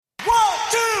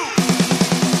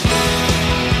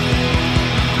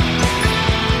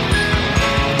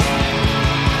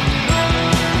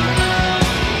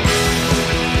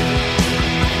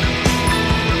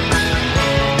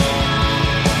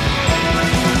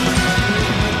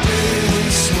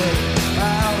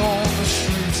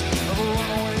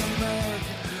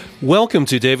Welcome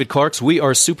to David Clark's We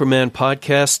Are Superman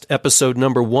podcast, episode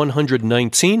number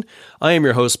 119. I am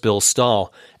your host, Bill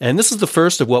Stahl, and this is the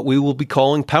first of what we will be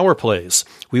calling Power Plays.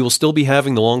 We will still be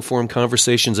having the long-form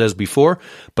conversations as before,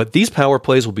 but these Power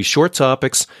Plays will be short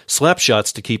topics, slap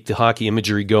shots to keep the hockey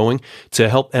imagery going, to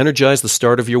help energize the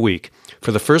start of your week.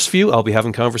 For the first few, I'll be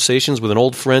having conversations with an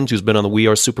old friend who's been on the We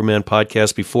Are Superman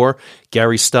podcast before,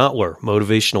 Gary Stotler,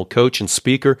 motivational coach and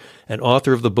speaker, and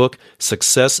author of the book,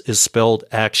 Success is Spelled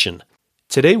Action.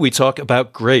 Today we talk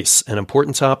about grace, an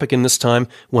important topic in this time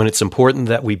when it's important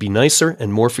that we be nicer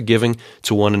and more forgiving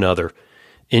to one another.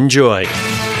 Enjoy.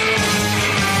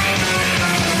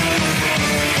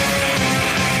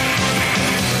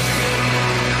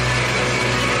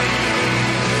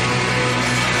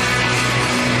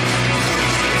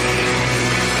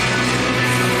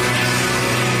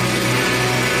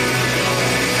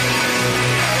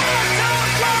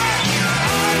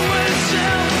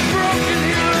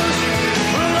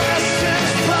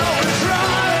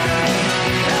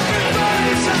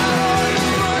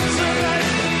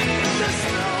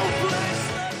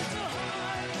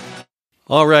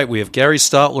 All right, we have Gary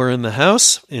Stotler in the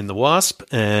house, in the WASP,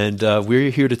 and we're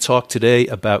here to talk today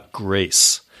about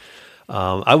grace.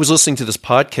 I was listening to this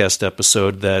podcast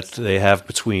episode that they have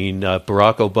between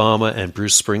Barack Obama and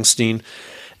Bruce Springsteen,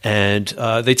 and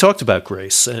they talked about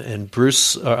grace. And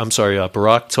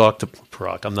Barack talked to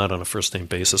Barack. I'm not on a first-name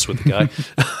basis with the guy.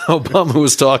 Obama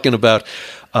was talking about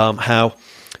how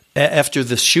after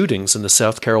the shootings in the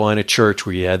South Carolina church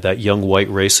where you had that young white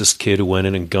racist kid who went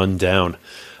in and gunned down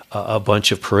a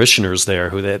bunch of parishioners there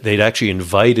who they'd actually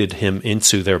invited him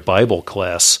into their Bible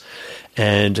class.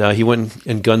 And he went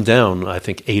and gunned down. I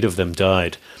think 8 of them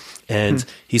died. And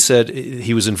he said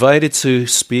he was invited to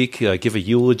speak, give a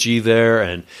eulogy there,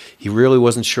 and he really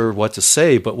wasn't sure what to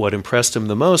say. But what impressed him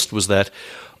the most was that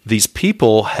these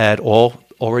people had all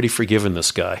already forgiven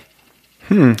this guy.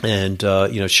 And,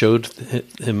 showed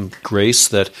him grace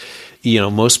that,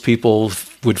 most people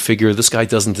would figure this guy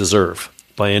doesn't deserve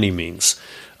by any means.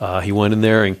 He went in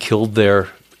there and killed their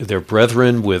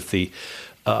brethren with the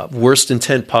worst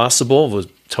intent possible. It was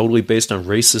totally based on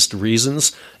racist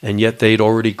reasons, and yet they'd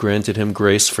already granted him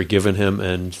grace, forgiven him,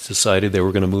 and decided they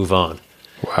were going to move on.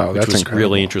 Wow, that's incredible. Which was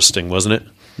really interesting, wasn't it?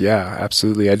 Yeah,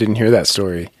 absolutely. I didn't hear that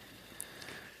story.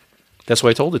 That's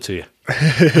why I told it to you.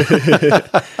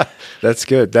 That's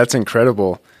good. That's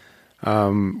incredible.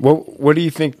 What do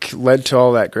you think led to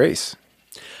all that grace?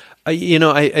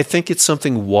 I think it's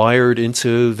something wired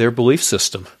into their belief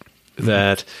system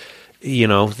that,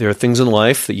 there are things in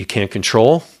life that you can't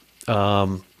control.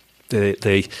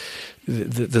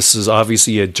 This is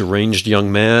obviously a deranged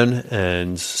young man,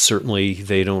 and certainly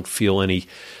they don't feel any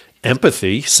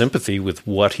sympathy with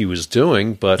what he was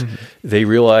doing, but they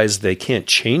realize they can't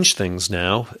change things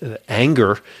now.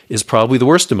 Anger is probably the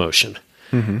worst emotion.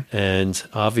 And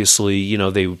obviously,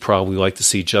 they would probably like to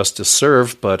see justice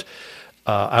served, but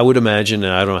I would imagine,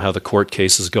 and I don't know how the court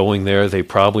case is going there, they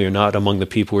probably are not among the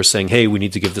people who are saying, hey, we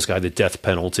need to give this guy the death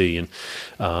penalty. And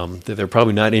they're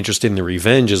probably not interested in the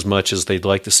revenge as much as they'd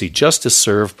like to see justice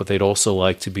served, but they'd also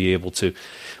like to be able to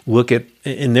look at,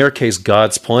 in their case,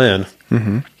 God's plan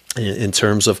in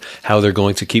terms of how they're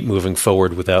going to keep moving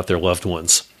forward without their loved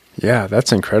ones. Yeah,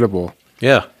 that's incredible.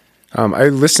 Yeah. I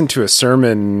listened to a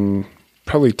sermon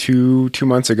probably two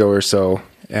months ago or so,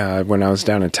 when I was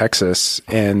down in Texas,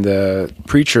 and the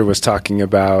preacher was talking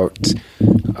about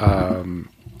having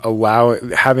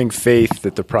faith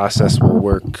that the process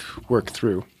will work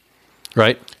through.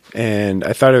 Right. And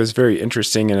I thought it was very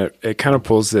interesting, and it kind of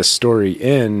pulls this story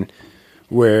in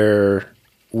where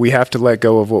we have to let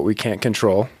go of what we can't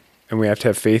control, and we have to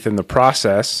have faith in the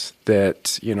process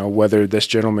that, whether this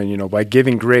gentleman, by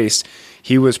giving grace,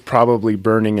 he was probably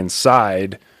burning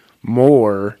inside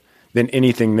more than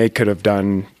anything they could have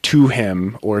done to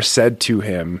him or said to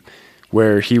him,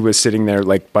 where he was sitting there,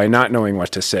 like, by not knowing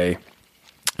what to say,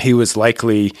 he was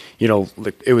likely,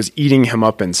 it was eating him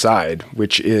up inside,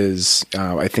 which is,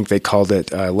 I think they called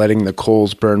it letting the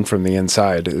coals burn from the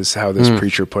inside, is how this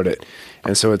preacher put it.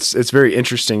 And so it's very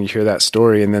interesting to hear that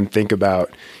story and then think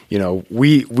about,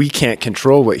 we can't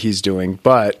control what he's doing,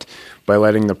 but by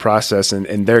letting the process, and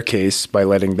in their case, by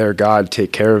letting their God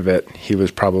take care of it, he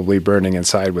was probably burning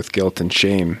inside with guilt and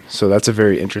shame. So that's a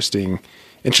very interesting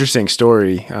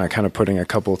story, kind of putting a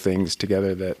couple things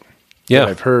together that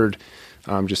I've heard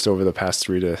just over the past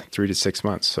 3 to 6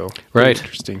 months. So right,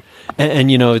 interesting. And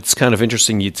it's kind of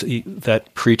interesting that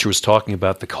preacher was talking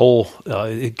about the coal.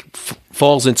 It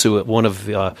falls into one of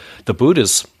the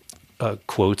Buddha's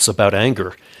quotes about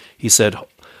anger. He said,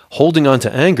 holding on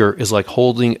to anger is like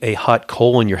holding a hot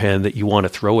coal in your hand that you want to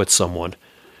throw at someone.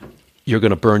 you're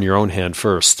going to burn your own hand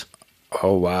first.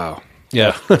 Oh, wow.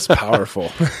 Yeah. That's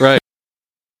powerful. Right.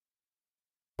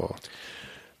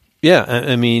 Yeah.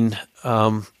 I mean,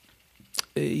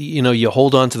 you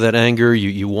hold on to that anger.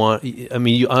 You want,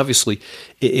 you obviously,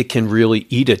 it can really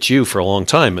eat at you for a long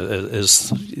time,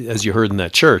 as you heard in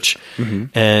that church. Mm-hmm.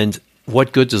 And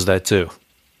what good does that do?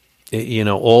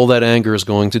 All that anger is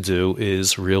going to do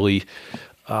is really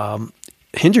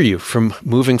hinder you from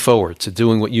moving forward to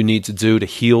doing what you need to do to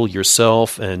heal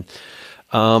yourself. And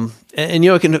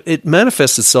it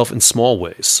manifests itself in small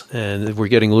ways. And we're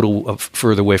getting a little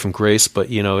further away from grace, but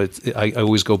I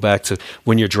always go back to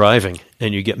when you're driving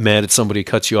and you get mad at somebody who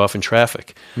cuts you off in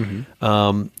traffic.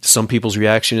 Mm-hmm. Some people's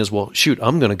reaction is, well, shoot,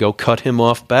 I'm going to go cut him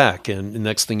off back, and the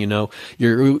next thing you know,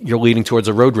 you're leading towards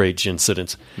a road rage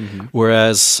incident. Mm-hmm.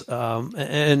 Whereas,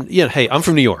 hey, I'm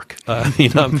from New York.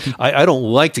 I don't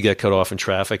like to get cut off in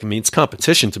traffic. It's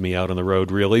competition to me out on the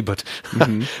road, really. But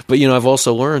mm-hmm. but I've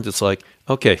also learned it's like,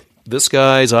 okay, this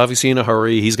guy's obviously in a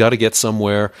hurry. He's got to get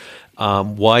somewhere.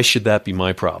 Why should that be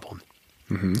my problem?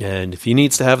 Mm-hmm. And if he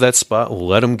needs to have that spot,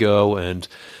 let him go. And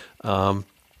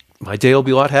my day will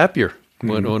be a lot happier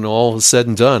when all is said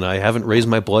and done. I haven't raised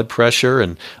my blood pressure,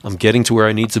 and I'm getting to where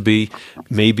I need to be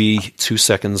maybe 2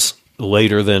 seconds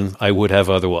later than I would have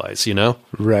otherwise,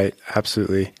 Right,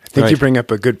 absolutely. I think you bring up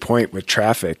a good point with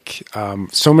traffic.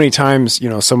 So many times,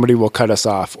 somebody will cut us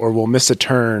off, or we'll miss a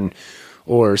turn,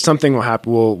 or something will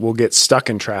happen. We'll get stuck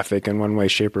in traffic in one way,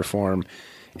 shape, or form.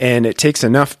 And it takes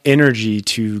enough energy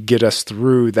to get us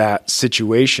through that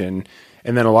situation.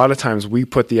 And then a lot of times we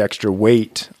put the extra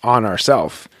weight on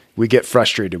ourselves. We get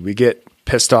frustrated. We get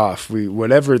pissed off.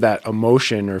 Whatever that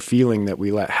emotion or feeling that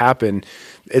we let happen,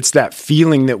 it's that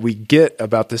feeling that we get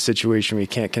about the situation we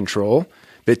can't control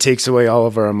that takes away all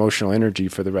of our emotional energy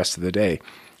for the rest of the day.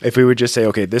 If we would just say,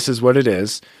 okay, this is what it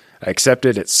is. I accept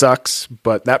it. It sucks,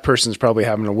 but that person's probably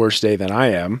having a worse day than I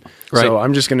am. Right. So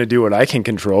I'm just going to do what I can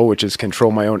control, which is control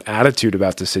my own attitude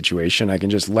about the situation. I can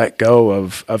just let go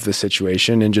of the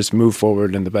situation and just move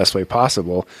forward in the best way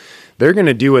possible. They're going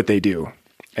to do what they do,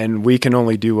 and we can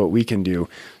only do what we can do.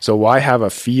 So why have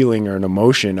a feeling or an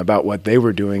emotion about what they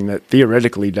were doing that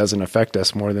theoretically doesn't affect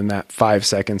us more than that 5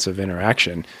 seconds of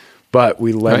interaction? But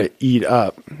we let it eat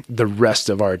up the rest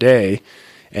of our day.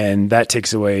 And that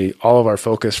takes away all of our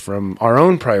focus from our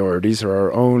own priorities or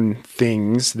our own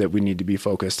things that we need to be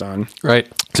focused on. Right.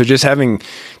 So just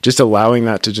allowing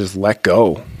that to just let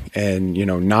go and,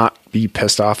 not be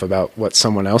pissed off about what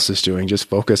someone else is doing. Just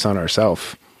focus on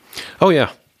ourselves. Oh,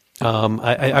 yeah.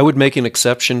 I would make an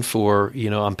exception for,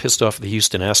 I'm pissed off at the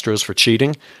Houston Astros for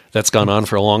cheating. That's gone on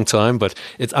for a long time, but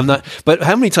I'm not. But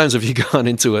how many times have you gone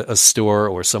into a store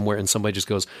or somewhere and somebody just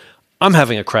goes, I'm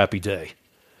having a crappy day?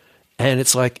 And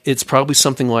it's like, it's probably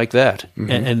something like that.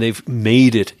 Mm-hmm. And they've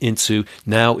made it into,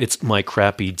 now it's my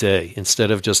crappy day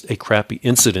instead of just a crappy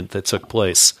incident that took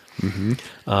place. Mm-hmm.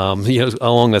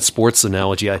 Along that sports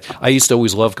analogy, I used to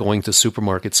always love going to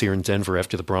supermarkets here in Denver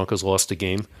after the Broncos lost a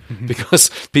game, mm-hmm.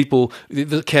 because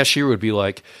the cashier would be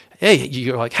like, hey,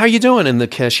 you're like, how you doing? And the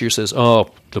cashier says, oh,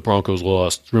 the Broncos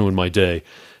lost, ruined my day.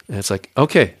 And it's like,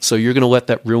 okay, so you're going to let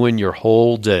that ruin your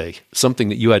whole day, something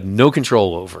that you had no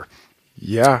control over.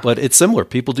 Yeah. But it's similar.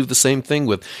 People do the same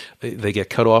thing they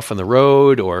get cut off on the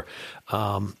road, or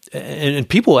and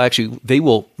people actually, they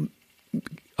will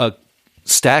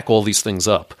stack all these things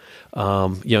up.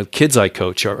 Kids I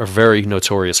coach are very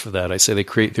notorious for that. I say they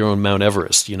create their own Mount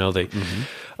Everest. They mm-hmm.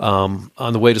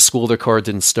 On the way to school, their car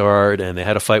didn't start, and they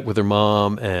had a fight with their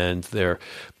mom, and their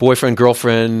boyfriend,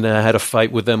 girlfriend had a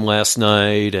fight with them last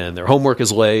night, and their homework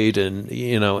is late, and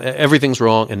everything's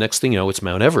wrong. And next thing you know, it's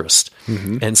Mount Everest,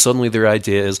 mm-hmm. and suddenly their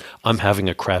idea is, I'm having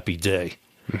a crappy day.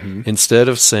 Mm-hmm. Instead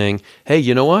of saying, hey,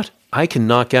 you know what? I can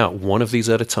knock out one of these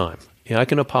at a time. I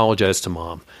can apologize to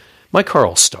mom. My car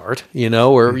will start,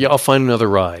 or I'll find another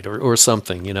ride or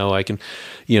something, I can,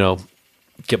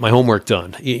 get my homework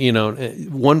done,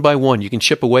 one by one. You can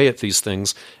chip away at these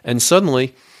things. And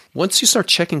suddenly, once you start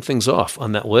checking things off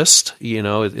on that list,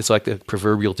 it's like the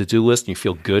proverbial to-do list, and you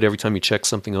feel good every time you check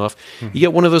something off. Mm-hmm. You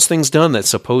get one of those things done that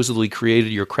supposedly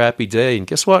created your crappy day. And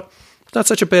guess what? It's not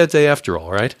such a bad day after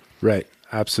all, right? Right.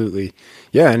 Absolutely.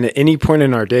 Yeah. And at any point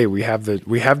in our day, we have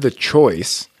the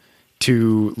choice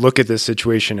to look at this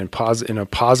situation in a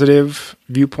positive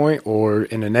viewpoint or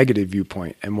in a negative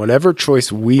viewpoint. And whatever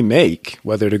choice we make,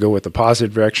 whether to go with the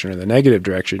positive direction or the negative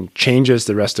direction, changes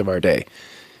the rest of our day.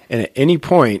 And at any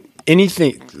point,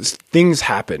 things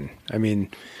happen.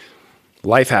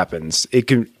 Life happens. It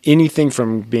can anything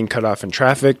from being cut off in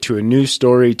traffic to a news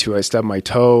story to I stubbed my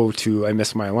toe to I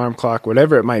missed my alarm clock,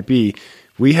 whatever it might be.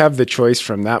 We have the choice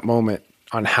from that moment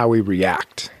on how we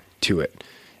react to it.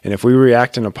 And if we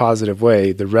react in a positive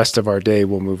way, the rest of our day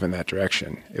will move in that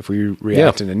direction. If we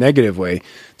react in a negative way,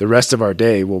 the rest of our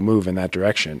day will move in that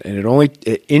direction. And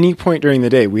at any point during the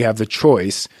day, we have the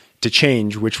choice to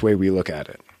change which way we look at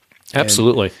it.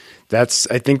 Absolutely. And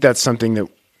I think that's something that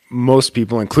most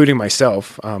people, including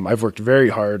myself, I've worked very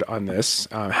hard on this.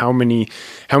 How many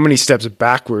steps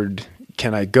backward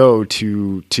can I go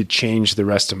to change the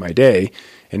rest of my day?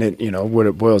 And what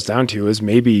it boils down to is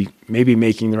maybe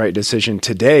making the right decision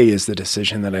today is the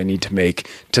decision that I need to make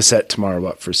to set tomorrow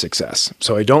up for success.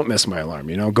 So I don't miss my alarm.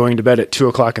 Going to bed at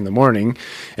 2:00 in the morning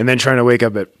and then trying to wake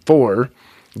up at 4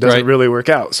 doesn't really work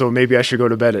out. So maybe I should go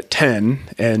to bed at 10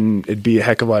 and it'd be a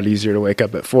heck of a lot easier to wake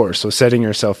up at 4. So setting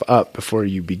yourself up before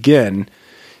you begin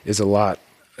is a lot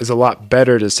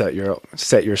better to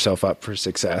set yourself up for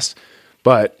success.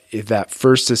 But if that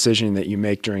first decision that you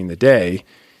make during the day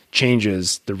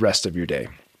changes the rest of your day.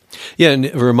 Yeah, and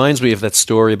it reminds me of that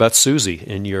story about Susie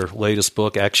in your latest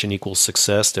book, Action Equals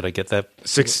Success. Did I get that?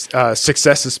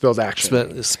 Success is spelled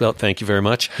action. Thank you very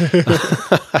much.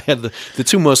 I had the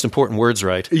two most important words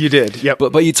right. You did, yep.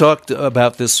 But you talked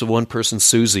about this one person,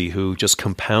 Susie, who just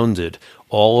compounded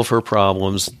all of her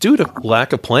problems due to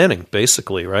lack of planning,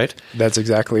 basically, right? That's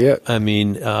exactly it. I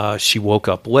mean, she woke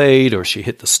up late or she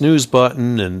hit the snooze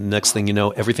button, and next thing you know,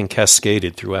 everything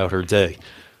cascaded throughout her day.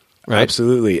 Right?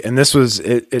 Absolutely. And this was,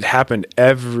 it happened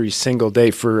every single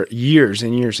day for years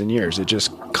and years and years. It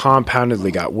just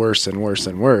compoundedly got worse and worse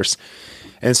and worse.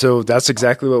 And so that's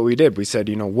exactly what we did. We said,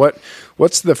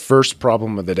 what's the first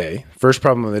problem of the day? First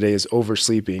problem of the day is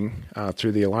oversleeping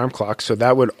through the alarm clock. So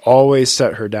that would always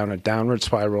set her down a downward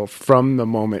spiral from the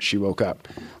moment she woke up.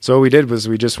 So what we did was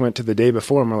we just went to the day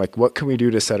before and we're like, what can we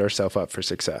do to set ourselves up for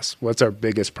success? What's our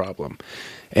biggest problem?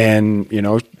 And,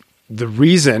 the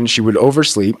reason she would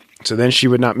oversleep, so then she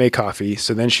would not make coffee,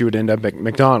 so then she would end up at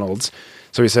McDonald's.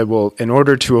 So we said, well, in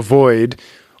order to avoid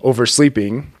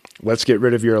oversleeping, let's get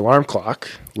rid of your alarm clock.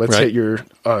 Let's hit your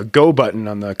go button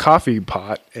on the coffee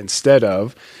pot instead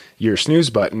of your snooze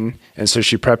button. And so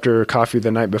she prepped her coffee the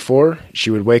night before. She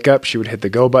would wake up, she would hit the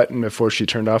go button before she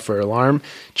turned off her alarm,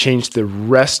 changed the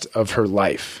rest of her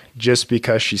life just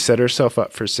because she set herself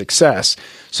up for success.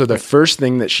 So the first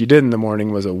thing that she did in the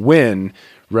morning was a win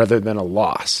rather than a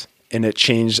loss. And it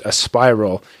changed a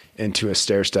spiral into a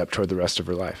stair step toward the rest of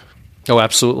her life. Oh,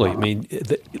 absolutely. I mean,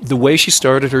 the way she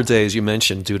started her day, as you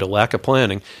mentioned, due to lack of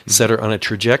planning, set her on a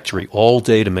trajectory all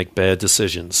day to make bad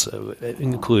decisions. It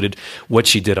included what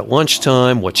she did at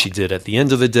lunchtime, what she did at the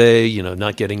end of the day,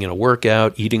 not getting in a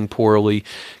workout, eating poorly,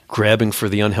 grabbing for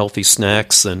the unhealthy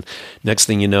snacks, and next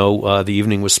thing you know, the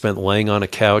evening was spent laying on a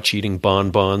couch eating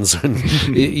bonbons and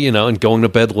and going to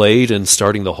bed late and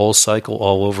starting the whole cycle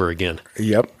all over again.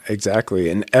 Yep, exactly.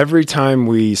 And every time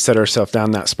we set ourselves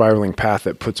down that spiraling path,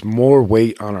 it puts more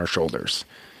weight on our shoulders.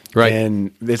 Right.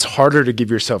 And it's harder to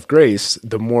give yourself grace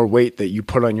the more weight that you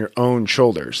put on your own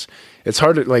shoulders. It's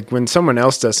harder, like when someone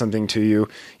else does something to you,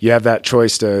 you have that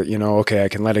choice to, okay, I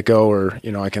can let it go or,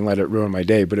 I can let it ruin my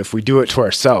day. But if we do it to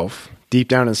ourselves, deep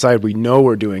down inside, we know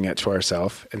we're doing it to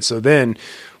ourselves. And so then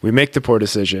we make the poor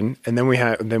decision and then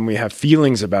we have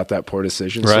feelings about that poor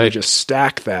decision. Right. So we just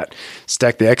stack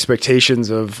the expectations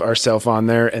of ourselves on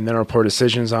there and then our poor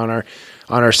decisions on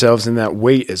ourselves. And that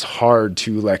weight is hard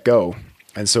to let go.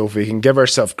 And so if we can give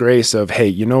ourselves grace of, hey,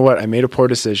 you know what, I made a poor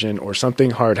decision or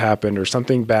something hard happened or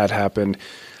something bad happened,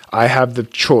 I have the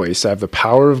choice, I have the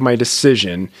power of my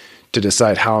decision to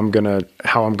decide how I'm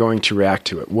going to react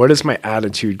to it. What is my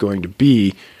attitude going to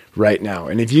be right now?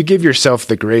 And if you give yourself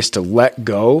the grace to let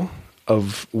go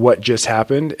of what just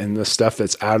happened and the stuff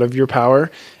that's out of your power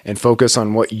and focus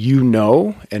on what you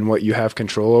know and what you have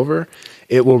control over,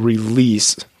 it will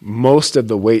release most of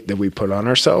the weight that we put on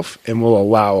ourselves and will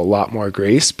allow a lot more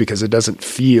grace because it doesn't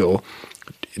feel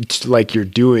like you're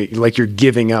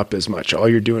giving up as much. All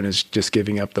you're doing is just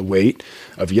giving up the weight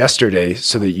of yesterday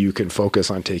so that you can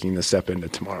focus on taking the step into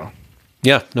tomorrow.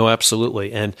 Yeah, no,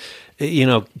 absolutely. And,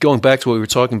 going back to what we were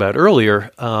talking about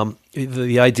earlier,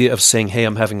 the idea of saying, hey,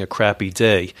 I'm having a crappy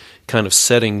day, kind of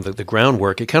setting the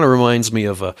groundwork, it kind of reminds me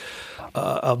of a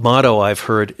motto I've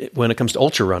heard when it comes to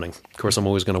ultra running. Of course, I'm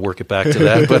always going to work it back to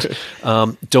that,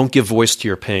 but don't give voice to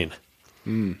your pain.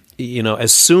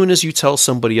 As soon as you tell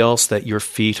somebody else that your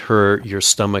feet hurt, your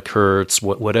stomach hurts,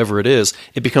 whatever it is,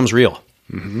 it becomes real.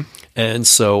 Mm-hmm. And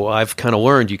so I've kind of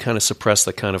learned you kind of suppress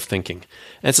that kind of thinking.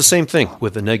 And it's the same thing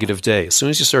with a negative day. As soon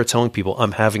as you start telling people,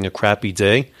 I'm having a crappy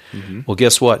day, well,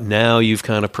 guess what? Now you've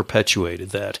kind of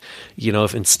perpetuated that.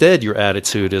 If instead your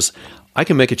attitude is, I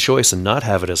can make a choice and not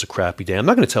have it as a crappy day. I'm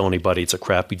not going to tell anybody it's a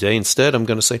crappy day. Instead, I'm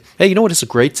going to say, hey, you know what? It's a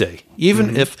great day.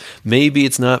 Even if maybe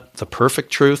it's not the perfect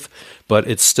truth, but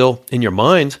it's still in your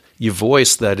mind, you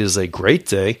voice that is a great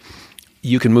day.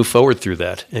 You can move forward through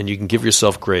that, and you can give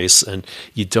yourself grace, and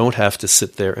you don't have to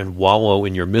sit there and wallow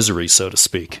in your misery, so to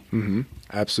speak. Mm-hmm.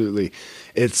 Absolutely.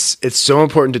 It's so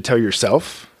important to tell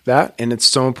yourself that, and it's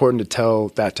so important to tell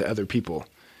that to other people.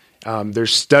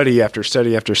 There's study after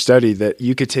study after study that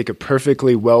you could take a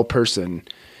perfectly well person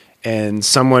and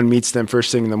someone meets them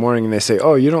first thing in the morning and they say,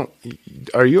 oh,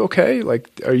 are you okay? Like,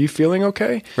 are you feeling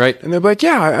okay? Right. And they're like,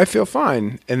 yeah, I feel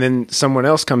fine. And then someone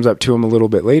else comes up to them a little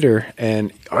bit later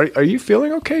and are you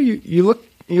feeling okay? You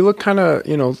look kind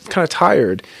of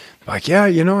tired. Like, yeah,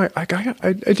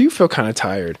 I do feel kind of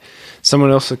tired.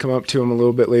 Someone else will come up to him a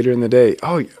little bit later in the day.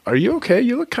 Oh, are you okay?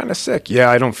 You look kind of sick.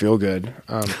 Yeah, I don't feel good.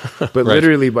 But Right.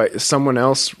 literally by someone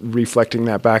else reflecting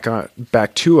that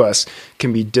back to us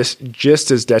can be just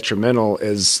as detrimental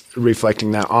as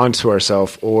reflecting that onto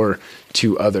ourselves or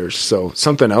to others. So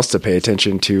something else to pay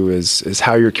attention to is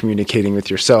how you're communicating with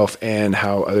yourself and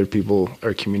how other people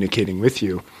are communicating with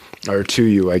you or to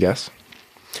you, I guess.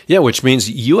 Yeah, which means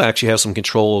you actually have some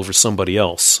control over somebody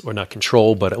else, or not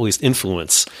control, but at least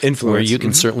influence. Where you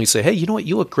can certainly say, hey, you know what?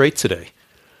 You look great today.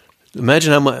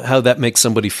 Imagine how that makes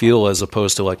somebody feel as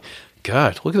opposed to like,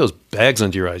 God, look at those bags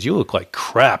under your eyes. You look like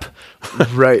crap.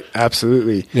 Right.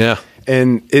 Absolutely. Yeah.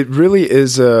 And it really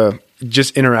is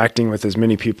just interacting with as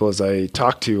many people as I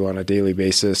talk to on a daily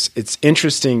basis. It's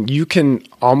interesting. You can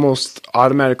almost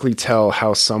automatically tell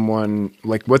how someone,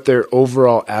 like what their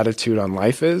overall attitude on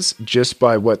life is just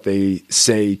by what they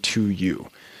say to you.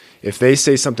 If they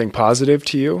say something positive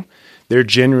to you, they're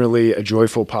generally a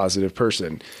joyful, positive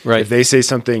person. Right. If they say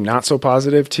something not so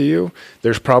positive to you,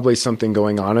 there's probably something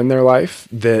going on in their life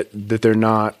that they're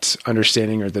not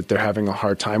understanding or that they're having a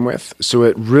hard time with. So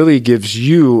it really gives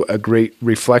you a great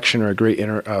reflection or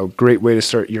a great way to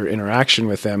start your interaction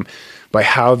with them by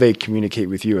how they communicate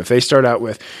with you. If they start out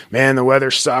with, man, the weather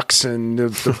sucks and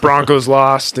the Broncos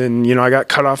lost and, I got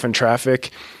cut off in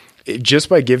traffic, just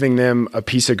by giving them a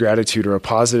piece of gratitude or a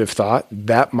positive thought,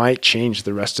 that might change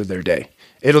the rest of their day.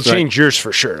 It'll change yours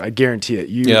for sure. I guarantee it.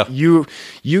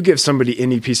 You give somebody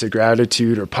any piece of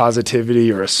gratitude or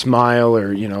positivity or a smile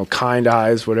or, kind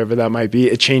eyes, whatever that might be,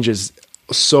 it changes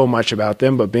so much about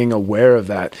them. But being aware of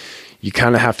that, you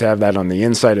kind of have to have that on the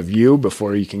inside of you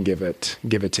before you can give it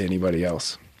to anybody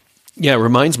else. Yeah, it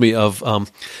reminds me of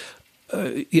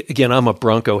again, I'm a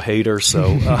Bronco hater,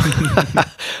 so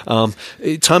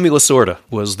Tommy Lasorda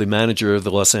was the manager of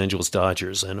the Los Angeles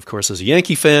Dodgers. And, of course, as a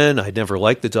Yankee fan, I never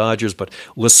liked the Dodgers. But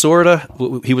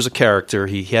Lasorda, he was a character.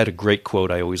 He had a great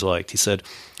quote I always liked. He said,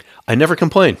 I never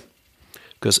complain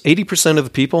because 80% of the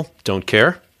people don't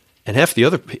care, and half the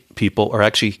other people are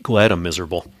actually glad I'm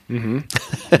miserable. Mm-hmm.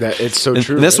 It's so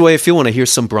true. And that's the way I feel when I hear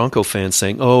some Bronco fans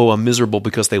saying, oh, I'm miserable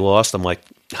because they lost. I'm like,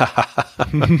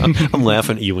 I'm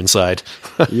laughing at you inside.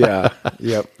 Yeah.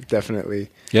 Yep. Definitely.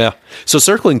 Yeah. So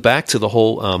circling back to the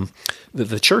whole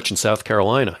the church in South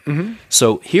Carolina. Mm-hmm.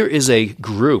 So here is a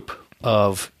group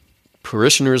of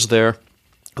parishioners there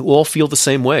who all feel the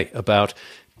same way about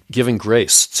giving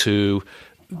grace to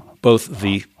both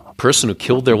the person who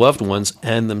killed their loved ones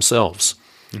and themselves,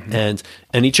 and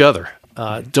each other.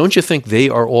 Don't you think they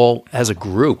are all, as a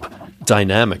group,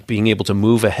 dynamic, being able to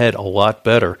move ahead a lot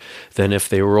better than if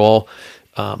they were all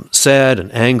sad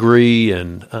and angry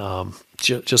and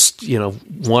just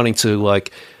wanting to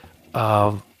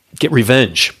get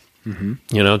revenge?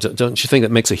 Mm-hmm. Don't you think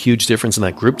that makes a huge difference in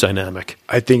that group dynamic?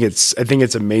 I think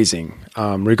it's amazing,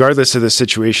 regardless of the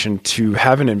situation, to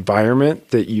have an environment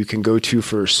that you can go to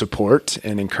for support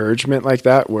and encouragement like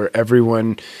that, where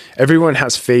everyone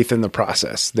has faith in the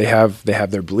process. They have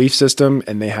their belief system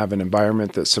and they have an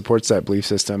environment that supports that belief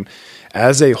system.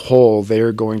 As a whole, they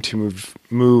are going to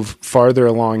move farther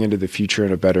along into the future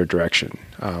in a better direction,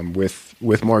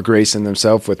 with more grace in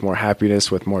themselves, with more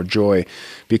happiness, with more joy,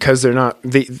 because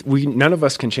none of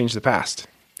us can change the past.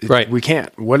 Right. We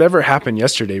can't. Whatever happened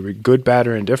yesterday, good, bad,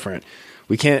 or indifferent,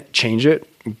 we can't change it.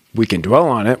 We can dwell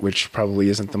on it, which probably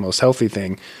isn't the most healthy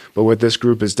thing. But what this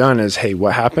group has done is, hey,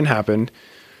 what happened.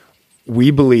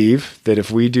 We believe that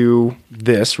if we do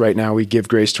this right now, we give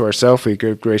grace to ourselves, we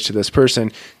give grace to this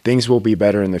person, things will be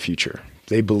better in the future.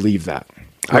 They believe that.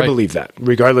 Right. I believe that.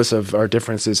 Regardless of our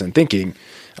differences in thinking,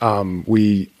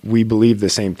 we believe the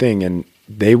same thing, and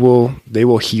they will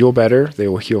heal better, they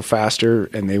will heal faster,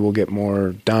 and they will get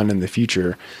more done in the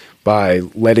future by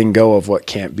letting go of what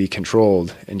can't be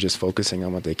controlled and just focusing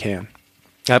on what they can.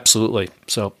 Absolutely.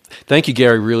 So thank you,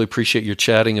 Gary. Really appreciate your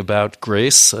chatting about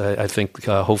grace. I think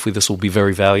hopefully this will be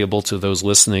very valuable to those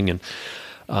listening, and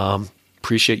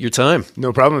appreciate your time.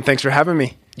 No problem. Thanks for having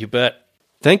me. You bet.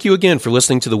 Thank you again for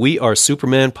listening to the We Are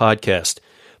Superman podcast.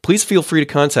 Please feel free to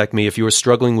contact me if you are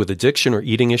struggling with addiction or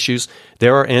eating issues.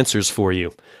 There are answers for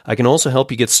you. I can also help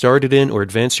you get started in or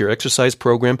advance your exercise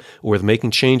program or with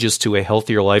making changes to a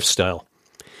healthier lifestyle.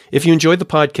 If you enjoyed the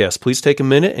podcast, please take a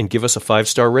minute and give us a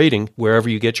 5-star rating wherever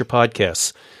you get your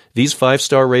podcasts. These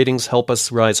 5-star ratings help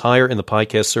us rise higher in the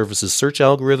podcast service's search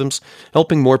algorithms,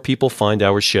 helping more people find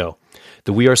our show.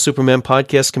 The We Are Superman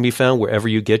podcast can be found wherever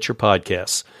you get your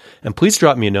podcasts. And please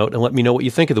drop me a note and let me know what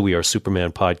you think of the We Are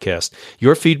Superman podcast.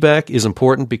 Your feedback is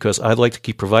important because I'd like to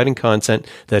keep providing content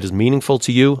that is meaningful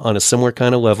to you on a similar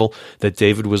kind of level that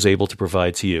David was able to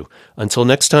provide to you. Until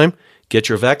next time, get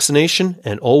your vaccination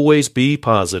and always be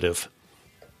positive.